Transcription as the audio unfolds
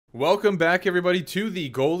Welcome back, everybody, to the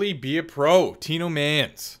Goalie Be a Pro. Tino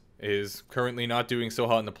Mans is currently not doing so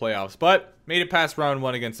hot in the playoffs, but made it past round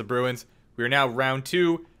 1 against the Bruins. We are now round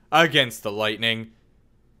 2 against the Lightning.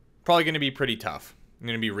 Probably going to be pretty tough. I'm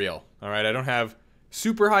going to be real. Alright, I don't have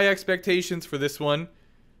super high expectations for this one,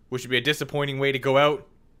 which would be a disappointing way to go out,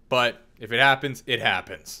 but if it happens, it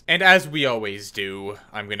happens. And as we always do,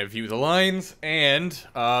 I'm going to view the lines and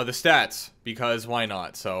the stats, because why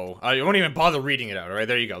not? So, I won't even bother reading it out, alright?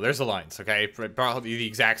 There you go. There's the lines, okay? Probably the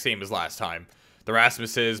exact same as last time. The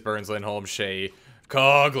Rasmuses, Burns, Lindholm, Shea,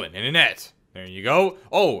 Coughlin, and Annette. There you go.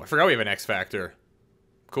 Oh, I forgot we have an X Factor.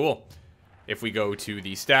 Cool. If we go to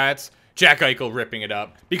the stats, Jack Eichel ripping it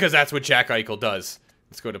up, because that's what Jack Eichel does.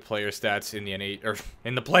 Let's go to player stats in the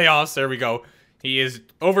in the playoffs. There we go. He is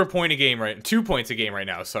over 2 points a game right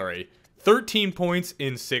now, sorry. 13 points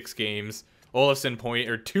in 6 games.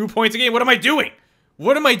 Olofsson 2 points a game. What am I doing?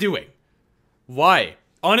 What am I doing? Why?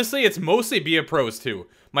 Honestly, it's mostly be a pros too.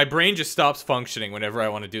 My brain just stops functioning whenever I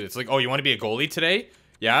want to do this. Like, oh, you want to be a goalie today?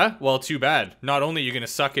 Yeah? Well, too bad. Not only are you going to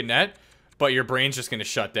suck in net, but your brain's just going to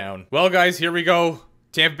shut down. Well, guys, here we go.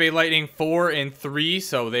 Tampa Bay Lightning 4-3,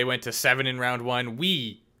 so they went to 7 in round 1.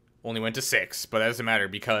 We only went to 6, but that doesn't matter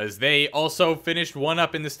because they also finished 1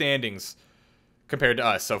 up in the standings compared to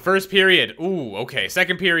us. So first period, ooh, okay.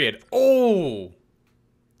 Second period, oh,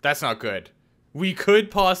 that's not good. We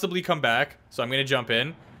could possibly come back, so I'm going to jump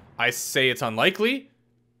in. I say it's unlikely,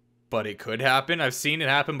 but it could happen. I've seen it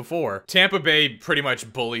happen before. Tampa Bay pretty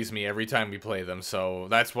much bullies me every time we play them, so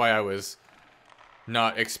that's why I was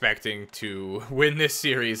not expecting to win this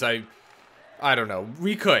series. I don't know.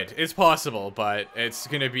 We could. It's possible, but it's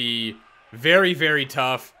going to be very, very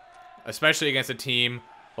tough, especially against a team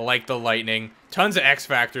like the Lightning. Tons of X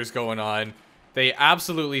Factors going on. They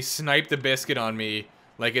absolutely sniped the biscuit on me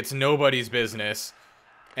like it's nobody's business.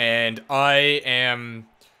 And I am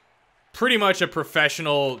pretty much a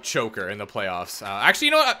professional choker in the playoffs. Actually,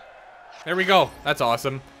 you know what? There we go. That's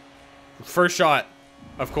awesome. First shot,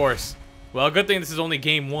 of course. Well, good thing this is only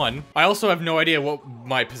game 1. I also have no idea what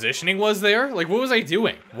my positioning was there. Like, what was I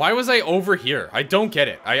doing? Why was I over here? I don't get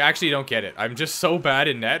it. I actually don't get it. I'm just so bad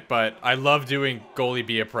in net, but I love doing goalie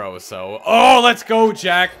be a pro, so... Oh, let's go,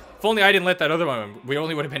 Jack! If only I didn't let that other one... We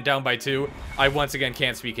only would have been down by 2. I once again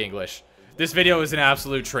can't speak English. This video is an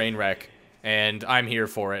absolute train wreck, and I'm here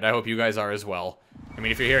for it. I hope you guys are as well. I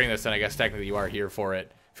mean, if you're hearing this, then I guess technically you are here for it,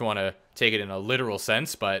 if you want to take it in a literal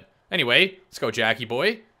sense, but... Anyway, let's go, Jackie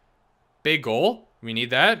boy. Big goal. We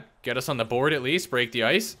need that. Get us on the board at least. Break the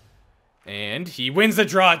ice. And he wins the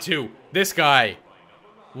draw too. This guy.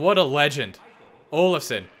 What a legend.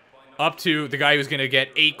 Olofsson. Up to the guy who's going to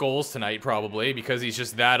get 8 goals tonight probably because he's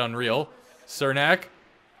just that unreal. Cernak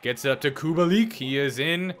gets it up to Kubalik. He is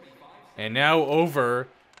in. And now over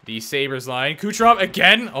the Sabres line. Kucherov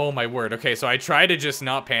again. Oh my word. Okay, so I tried to just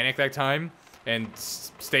not panic that time and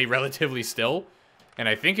stay relatively still. And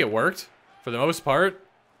I think it worked for the most part,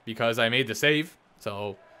 because I made the save,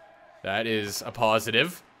 so that is a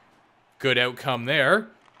positive. Good outcome there.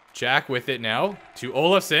 Jack with it now to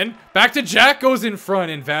Olofsson. Back to Jack, goes in front,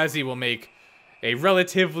 and Vazzy will make a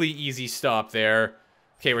relatively easy stop there.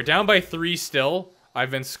 Okay, we're down by 3 still. I've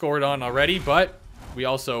been scored on already, but we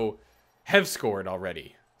also have scored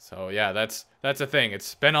already. So yeah, that's a thing.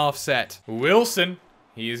 It's been offset. Wilson,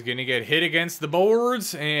 he's gonna get hit against the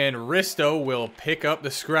boards, and Risto will pick up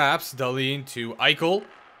the scraps. Dahlin to Eichel.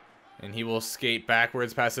 And he will skate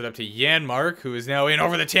backwards, pass it up to Janmark, who is now in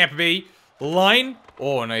over the Tampa Bay line.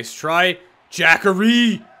 Oh, nice try.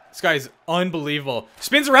 Jackery. This guy's unbelievable.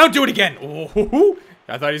 Spins around, do it again. Oh,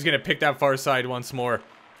 I thought he was going to pick that far side once more.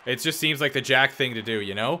 It just seems like the Jack thing to do,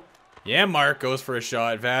 you know? Janmark goes for a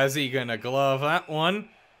shot. Vazzy going to glove that one.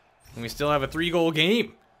 And we still have a 3-goal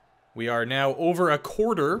game. We are now over a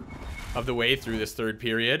quarter of the way through this 3rd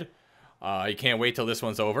period. You can't wait till this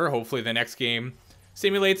one's over. Hopefully the next game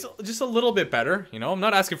simulates just a little bit better, you know? I'm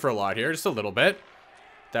not asking for a lot here, just a little bit.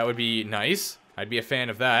 That would be nice. I'd be a fan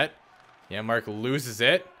of that. Yeah, Mark loses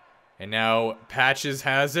it. And now Patches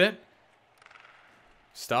has it.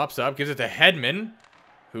 Stops up, gives it to Hedman,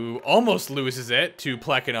 who almost loses it to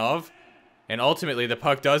Plekhanov. And ultimately, the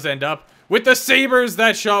puck does end up with the Sabres.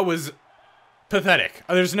 That shot was pathetic.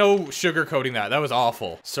 There's no sugarcoating that. That was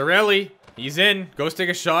awful. Cirelli. He's in, goes take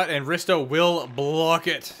a shot, and Risto will block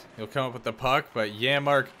it. He'll come up with the puck, but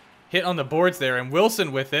Janmark hit on the boards there, and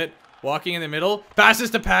Wilson with it, walking in the middle, passes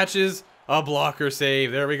to Patches, a blocker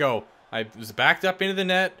save. There we go. I was backed up into the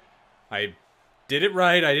net. I did it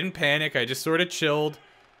right. I didn't panic. I just sort of chilled.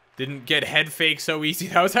 Didn't get head fake so easy.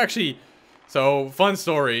 That was actually... So, fun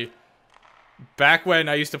story. back when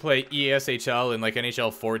I used to play ESHL in like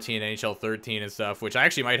NHL 14, NHL 13 and stuff, which I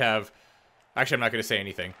actually might have. Actually, I'm not going to say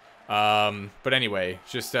anything. But anyway,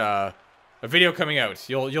 just a video coming out.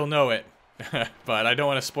 You'll know it. But I don't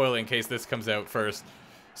want to spoil it in case this comes out first.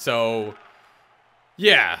 So,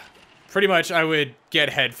 yeah. Pretty much I would get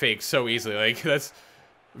head fakes so easily. Like,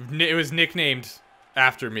 it was nicknamed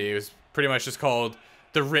after me. It was pretty much just called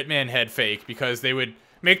the Ritman head fake because they would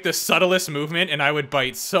make the subtlest movement and I would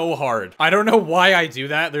bite so hard. I don't know why I do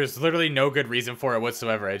that. There's literally no good reason for it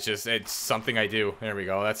whatsoever. It's something I do. There we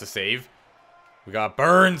go. That's a save. We got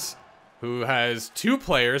Burns, who has 2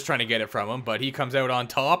 players trying to get it from him, but he comes out on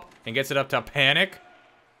top and gets it up to Panic,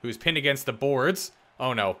 who's pinned against the boards.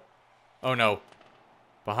 Oh no. Oh no.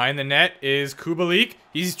 Behind the net is Kubalik.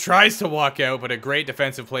 He tries to walk out, but a great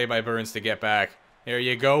defensive play by Burns to get back. There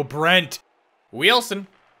you go, Brent. Wilson.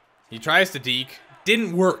 He tries to deke.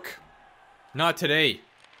 Didn't work. Not today.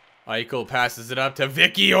 Eichel passes it up to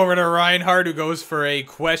Vicky over to Reinhardt, who goes for a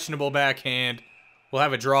questionable backhand. We'll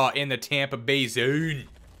have a draw in the Tampa Bay zone.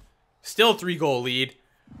 Still 3-goal lead.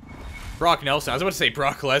 Brock Nelson. I was about to say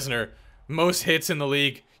Brock Lesnar. Most hits in the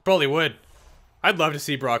league. Probably would. I'd love to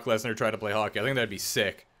see Brock Lesnar try to play hockey. I think that'd be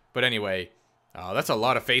sick. But anyway, that's a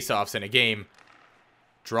lot of face-offs in a game.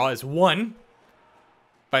 Draw is 1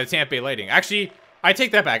 by the Tampa Bay Lightning. Actually, I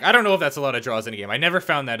take that back. I don't know if that's a lot of draws in a game. I never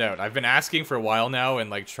found that out. I've been asking for a while now and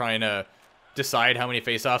like trying to decide how many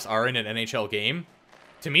face-offs are in an NHL game.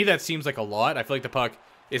 To me, that seems like a lot. I feel like the puck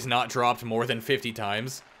is not dropped more than 50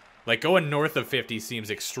 times. Like, going north of 50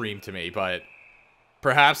 seems extreme to me, but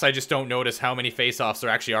perhaps I just don't notice how many face-offs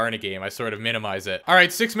there actually are in a game. I sort of minimize it. All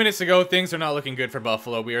right, 6 minutes ago, things are not looking good for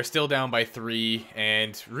Buffalo. We are still down by 3,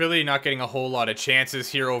 and really not getting a whole lot of chances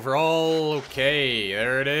here overall. Okay,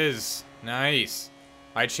 there it is. Nice.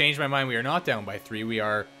 I changed my mind. We are not down by 3. We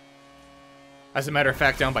are, as a matter of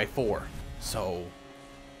fact, down by 4. So,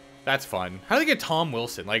 that's fun. How do they get Tom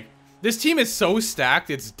Wilson? Like, this team is so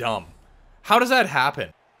stacked, it's dumb. How does that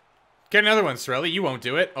happen? Get another one, Sorelli. You won't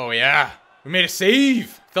do it. Oh, yeah. We made a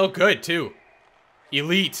save. Felt good, too.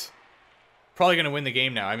 Elite. Probably going to win the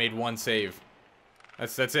game now. I made 1 save.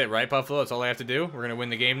 That's it, right, Buffalo? That's all I have to do. We're going to win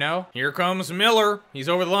the game now. Here comes Miller. He's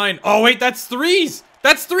over the line. Oh, wait, that's 3s.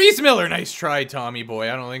 That's 3s, Miller. Nice try, Tommy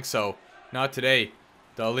boy. I don't think so. Not today.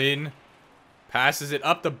 Dahlin passes it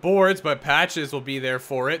up the boards, but Patches will be there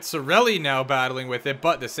for it. Sorelli now battling with it,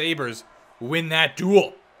 but the Sabres win that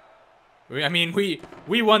duel. I mean,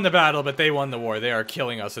 we won the battle, but they won the war. They are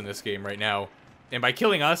killing us in this game right now. And by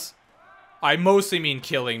killing us, I mostly mean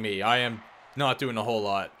killing me. I am not doing a whole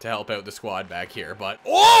lot to help out the squad back here, but...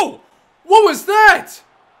 Oh! What was that?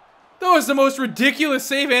 That was the most ridiculous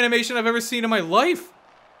save animation I've ever seen in my life.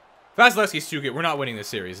 Vasilevsky's too good. We're not winning this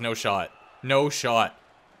series. No shot. No shot.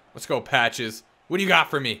 Let's go, Patches. What do you got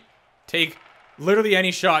for me? Take literally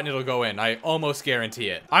any shot and it'll go in. I almost guarantee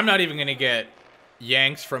it. I'm not even going to get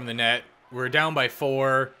yanked from the net. We're down by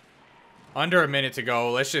 4. Under a minute to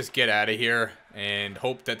go. Let's just get out of here and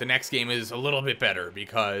hope that the next game is a little bit better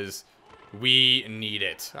because we need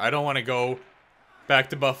it. I don't want to go back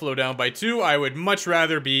to Buffalo down by 2. I would much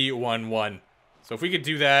rather be 1-1. So if we could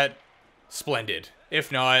do that, splendid. If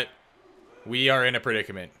not, we are in a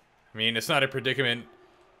predicament. I mean, it's not a predicament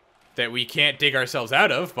that we can't dig ourselves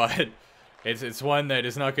out of, but it's one that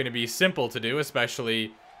is not going to be simple to do,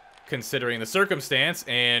 especially considering the circumstance.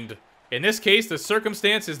 And in this case, the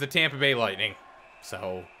circumstance is the Tampa Bay Lightning.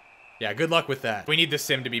 So, yeah, good luck with that. We need the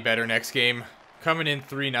sim to be better next game. Coming in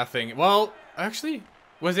 3-0. Well, actually,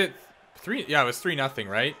 was it 3? Yeah, it was 3-0,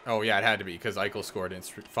 right? Oh, yeah, it had to be because Eichel scored and it's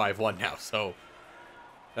 5-1 now. So,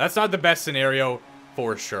 that's not the best scenario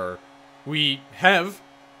for sure. We have,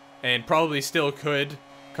 and probably still could,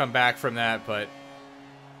 come back from that, but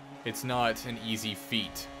it's not an easy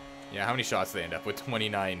feat. Yeah, how many shots do they end up with?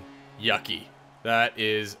 29. Yucky. That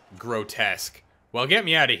is grotesque. Well, get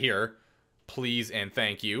me out of here, please and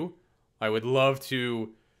thank you. I would love to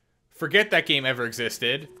forget that game ever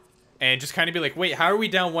existed and just kind of be like, wait, how are we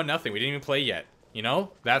down 1-0? We didn't even play yet. You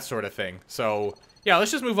know? That sort of thing. So, yeah,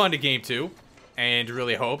 let's just move on to game 2 and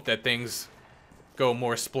really hope that things go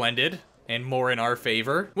more splendid and more in our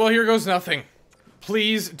favor. Well, here goes nothing.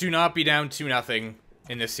 Please do not be down 2-0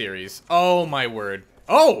 in this series. Oh, my word.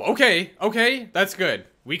 Oh, okay. Okay, that's good.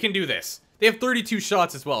 We can do this. They have 32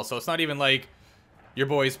 shots as well, so it's not even like your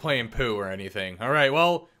boy's playing poo or anything. All right,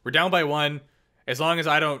 well, we're down by 1. As long as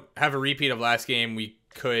I don't have a repeat of last game, we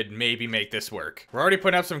could maybe make this work. We're already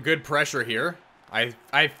putting up some good pressure here.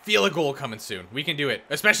 I feel a goal coming soon. We can do it,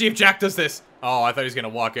 especially if Jack does this. Oh, I thought he was going to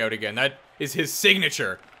walk out again. That is his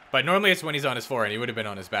signature. But normally it's when he's on his forehand. He would have been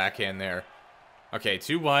on his backhand there. Okay,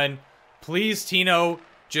 2-1. Please, Tino,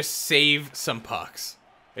 just save some pucks.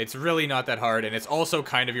 It's really not that hard, and it's also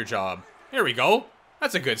kind of your job. Here we go.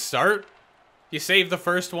 That's a good start. You save the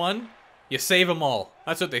first one, you save them all.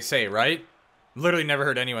 That's what they say, right? Literally never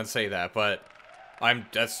heard anyone say that, but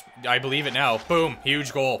I believe it now. Boom,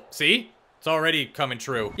 huge goal. See? It's already coming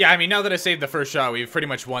true. Yeah, I mean, now that I saved the first shot, we've pretty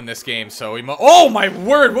much won this game, so oh my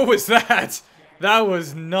word, what was that? That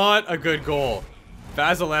was not a good goal.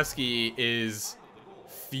 Vasilevsky is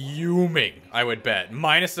fuming, I would bet.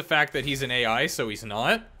 Minus the fact that he's an AI, so he's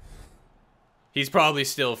not. He's probably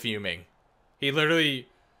still fuming. He literally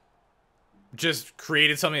just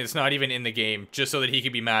created something that's not even in the game, just so that he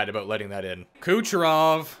could be mad about letting that in.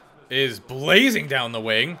 Kucherov is blazing down the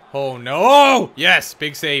wing. Oh no! Yes,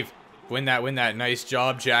 big save. Win that, win that. Nice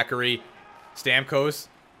job, Jackery. Stamkos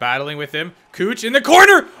battling with him. Kuch in the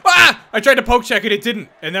corner! Ah! I tried to poke check it, it didn't.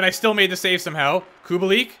 And then I still made the save somehow.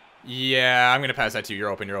 Kubalik? Yeah, I'm gonna pass that to you. You're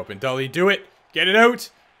open, you're open. Dully, do it. Get it out.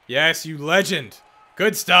 Yes, you legend.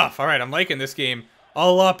 Good stuff. All right, I'm liking this game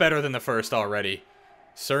a lot better than the first already.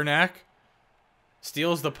 Cernak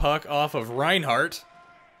steals the puck off of Reinhardt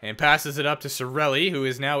and passes it up to Sorelli, who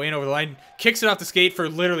is now in over the line. Kicks it off the skate for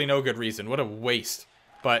literally no good reason. What a waste.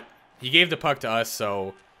 But he gave the puck to us,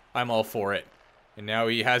 so I'm all for it. And now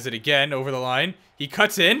he has it again over the line. He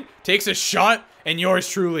cuts in, takes a shot, and yours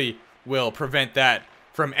truly will prevent that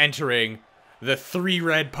from entering the 3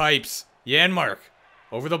 red pipes. Janmark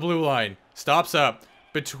over the blue line. Stops up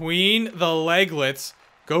between the leglets.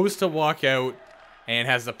 Goes to walk out and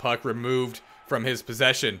has the puck removed from his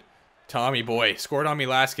possession. Tommy boy scored on me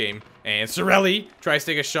last game. And Sorelli tries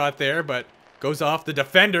to take a shot there, but goes off the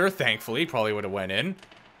defender, thankfully. Probably would have went in.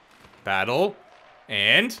 Battle.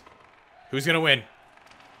 And who's going to win?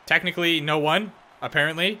 Technically, no one,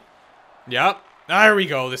 apparently. Yep. There we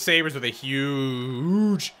go. The Sabres with a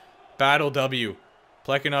huge battle W.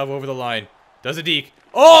 Plekhanov over the line. Does a deke.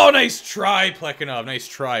 Oh, nice try, Plekhanov. Nice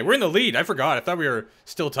try. We're in the lead. I forgot. I thought we were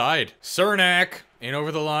still tied. Cernak in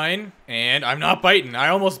over the line. And I'm not biting. I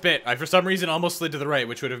almost bit. I, for some reason, almost slid to the right,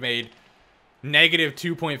 which would have made negative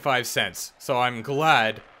 2.5 cents. So I'm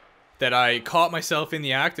glad that I caught myself in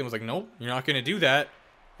the act and was like, nope, you're not going to do that.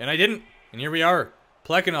 And I didn't. And here we are.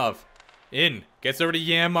 Plekhanov in. Gets over to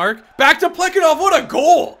Janmark. Back to Plekhanov. What a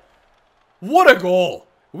goal. What a goal.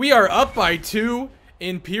 We are up by 2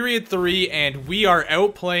 in period 3, and we are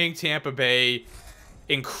outplaying Tampa Bay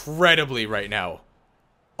incredibly right now.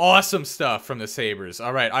 Awesome stuff from the Sabres.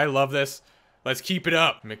 All right, I love this. Let's keep it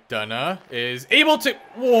up. McDonough is able to...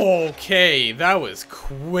 Okay, that was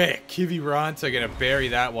quick. Kiviranta gonna bury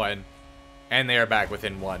that one. And they are back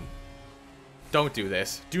within 1. Don't do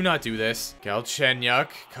this. Do not do this. Galchenyuk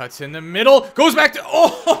cuts in the middle. Goes back to...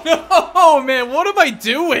 Oh, no, man. What am I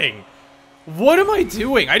doing? What am I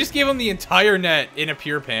doing? I just gave him the entire net in a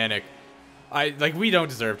pure panic. We don't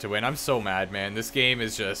deserve to win. I'm so mad, man. This game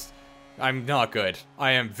is just... I'm not good.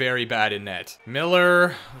 I am very bad in net.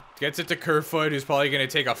 Miller gets it to Kerfoot, who's probably going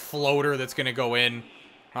to take a floater that's going to go in.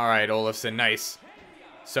 All right, Olofsson. Nice.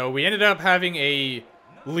 So we ended up having a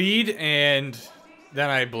lead, and then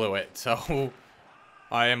I blew it. So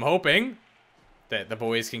I am hoping that the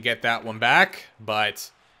boys can get that one back,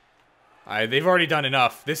 but they've already done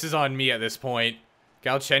enough. This is on me at this point.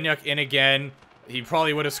 Galchenyuk in again. He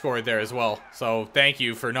probably would have scored there as well. So thank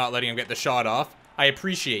you for not letting him get the shot off. I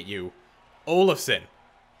appreciate you. Olofsson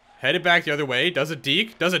headed back the other way. Does a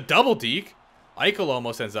deke. Does a double deke. Eichel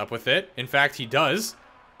almost ends up with it. In fact, he does.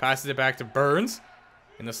 Passes it back to Burns.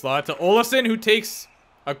 In the slot to Olofsson, who takes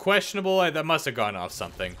a questionable... That must have gone off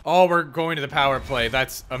something. Oh, we're going to the power play.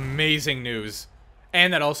 That's amazing news.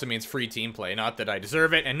 And that also means free team play. Not that I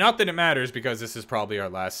deserve it, and not that it matters, because this is probably our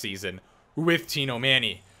last season with Tino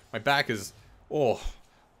Manny. My back is,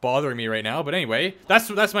 bothering me right now. But anyway,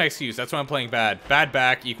 that's my excuse. That's why I'm playing bad. Bad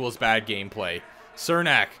back equals bad gameplay.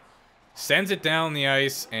 Cernak sends it down the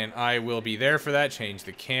ice, and I will be there for that. Change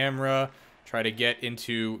the camera. Try to get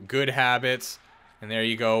into good habits. And there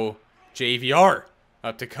you go. JVR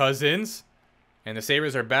up to Cousins. And the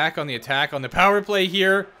Sabres are back on the attack on the power play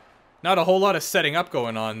here. Not a whole lot of setting up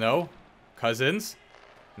going on, though. Cousins.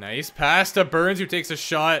 Nice pass to Burns, who takes a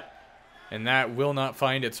shot. And that will not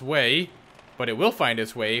find its way. But it will find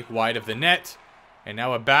its way wide of the net. And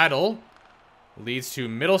now a battle leads to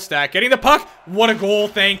Middlestack getting the puck. What a goal.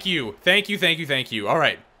 Thank you. Thank you, thank you, thank you. All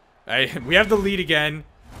right. We have the lead again.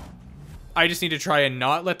 I just need to try and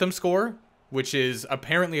not let them score, which is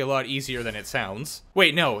apparently a lot easier than it sounds.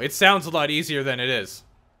 Wait, no. It sounds a lot easier than it is.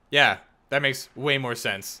 Yeah, that makes way more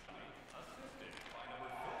sense.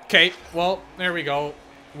 Okay, well, there we go.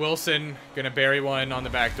 Wilson gonna bury one on the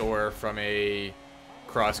back door from a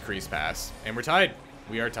cross crease pass. And we're tied.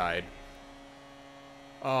 We are tied.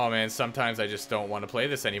 Oh, man, sometimes I just don't want to play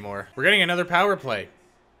this anymore. We're getting another power play.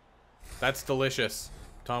 That's delicious.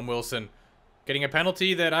 Tom Wilson getting a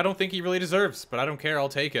penalty that I don't think he really deserves, but I don't care. I'll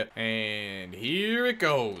take it. And here it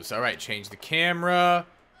goes. All right, change the camera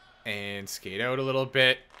and skate out a little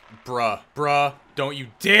bit. Bruh, don't you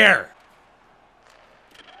dare.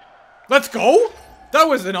 Let's go. That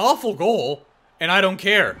was an awful goal, and I don't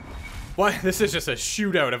care. What? This is just a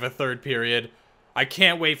shootout of a third period. I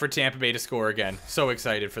can't wait for Tampa Bay to score again. So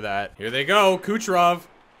excited for that. Here they go. Kucherov.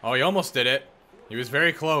 Oh, he almost did it. He was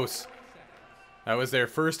very close. That was their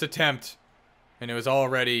first attempt, and it was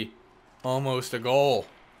already almost a goal.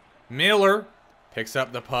 Miller picks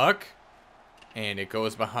up the puck, and it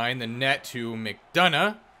goes behind the net to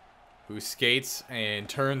McDonough, who skates and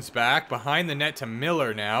turns back behind the net to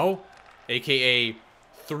Miller now, aka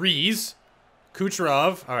threes.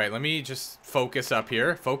 Kucherov. All right, let me just focus up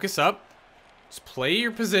here. Focus up. Just play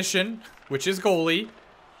your position, which is goalie.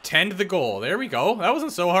 Tend the goal. There we go. That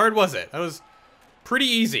wasn't so hard, was it? That was pretty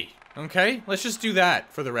easy. Okay, let's just do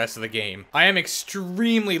that for the rest of the game. I am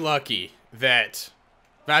extremely lucky that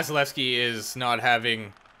Vasilevsky is not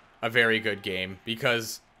having a very good game,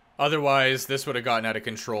 because otherwise this would have gotten out of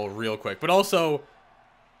control real quick. But also,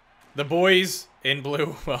 the boys in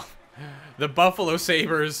blue, well, the Buffalo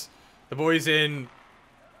Sabres, the boys in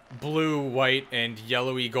blue, white, and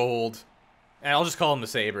yellowy gold, and I'll just call them the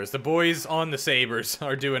Sabres. The boys on the Sabres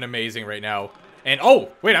are doing amazing right now. And, oh,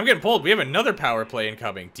 wait, I'm getting pulled. We have another power play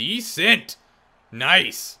incoming. Decent.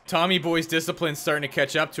 Nice. Tommy Boy's discipline's starting to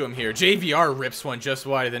catch up to him here. JVR rips one just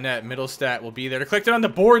wide of the net. Middlestat will be there to collect it on the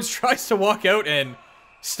boards. Tries to walk out and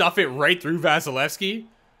stuff it right through Vasilevsky.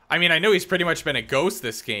 I mean, I know he's pretty much been a ghost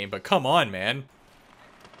this game, but come on, man.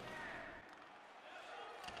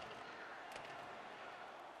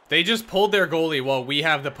 They just pulled their goalie while we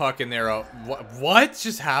have the puck in there. What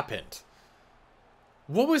just happened?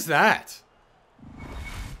 What was that?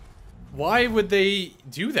 Why would they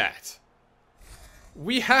do that?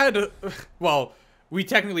 We had, well, we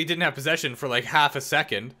technically didn't have possession for like half a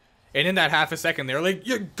second. And in that half a second, they were like,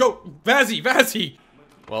 yeah, go, Vazzy.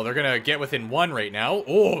 Well, they're gonna get within one right now.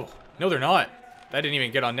 Oh, no, they're not. That didn't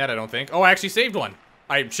even get on net, I don't think. Oh, I actually saved one.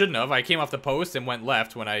 I shouldn't have. I came off the post and went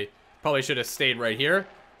left when I probably should have stayed right here.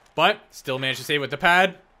 But still managed to save with the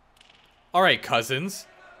pad. All right, Cousins.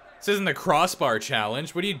 This isn't the crossbar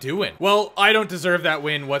challenge. What are you doing? Well, I don't deserve that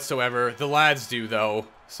win whatsoever. The lads do, though.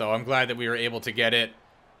 So I'm glad that we were able to get it.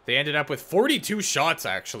 They ended up with 42 shots,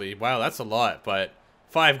 actually. Wow, that's a lot. But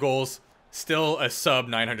 5 goals. Still a sub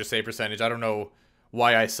 900 save percentage. I don't know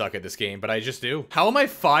why I suck at this game, but I just do. How am I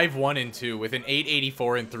 5-1-2 with an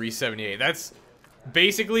 884 and 378? That's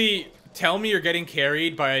basically... Tell me you're getting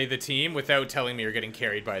carried by the team without telling me you're getting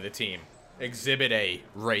carried by the team. Exhibit A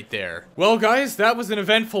right there. Well, guys, that was an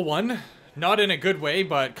eventful one. Not in a good way,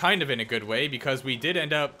 but kind of in a good way, because we did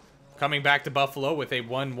end up coming back to Buffalo with a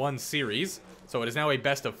 1-1 series. So it is now a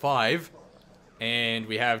best of 5. And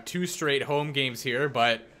we have 2 straight home games here,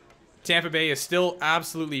 but Tampa Bay is still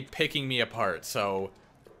absolutely picking me apart. So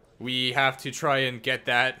we have to try and get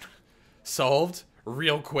that solved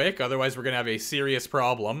real quick, otherwise we're gonna have a serious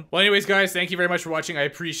problem. Well, anyways, guys, thank you very much for watching. I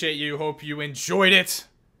appreciate you. Hope you enjoyed it.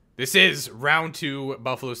 This is round 2,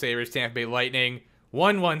 Buffalo Sabres, Tampa Bay Lightning,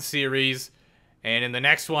 1-1 series, and in the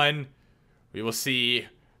next one, we will see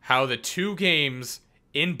how the 2 games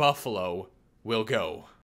in Buffalo will go.